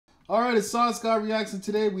Alright, it's Sauce Scott Reacts, and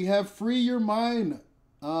today we have Free Your Mind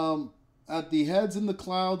at the Heads in the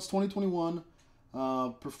Clouds 2021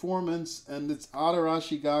 performance, and it's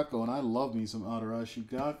ATARASHII GAKKO, and I love me some ATARASHII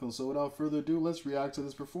GAKKO, so without further ado, let's react to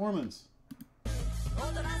this performance.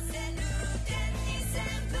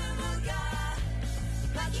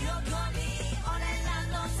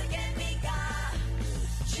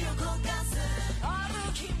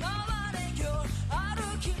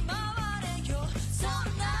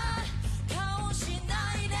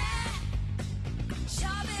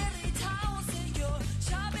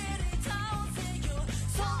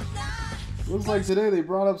 Looks like today they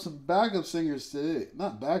brought up some backup singers today.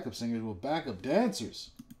 Not backup singers, but backup dancers.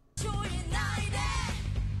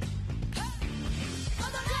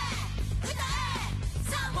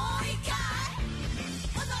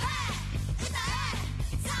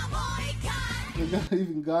 They got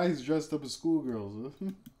even guys dressed up as schoolgirls.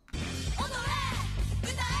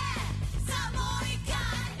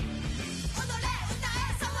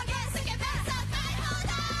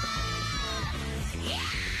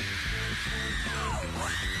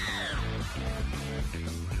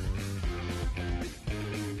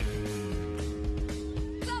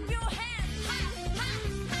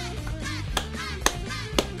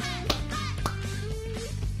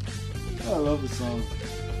 I love the song.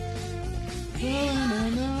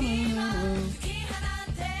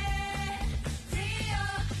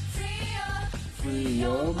 Free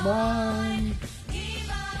your mind.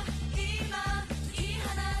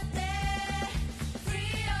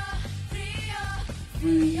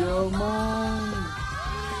 Free your mind.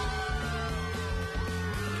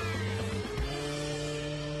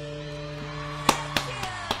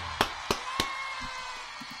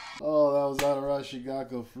 Oh, that was ATARASHII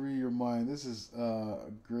GAKKO, Free Your Mind. This is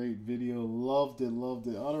a great video. Loved it, loved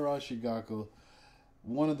it. ATARASHII GAKKO,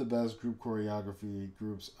 one of the best group choreography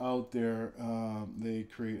groups out there. They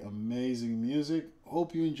create amazing music.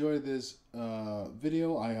 Hope you enjoyed this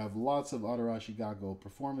video. I have lots of ATARASHII GAKKO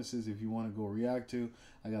performances if you want to go react to.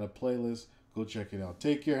 I got a playlist. Go check it out.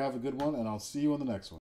 Take care. Have a good one, and I'll see you on the next one.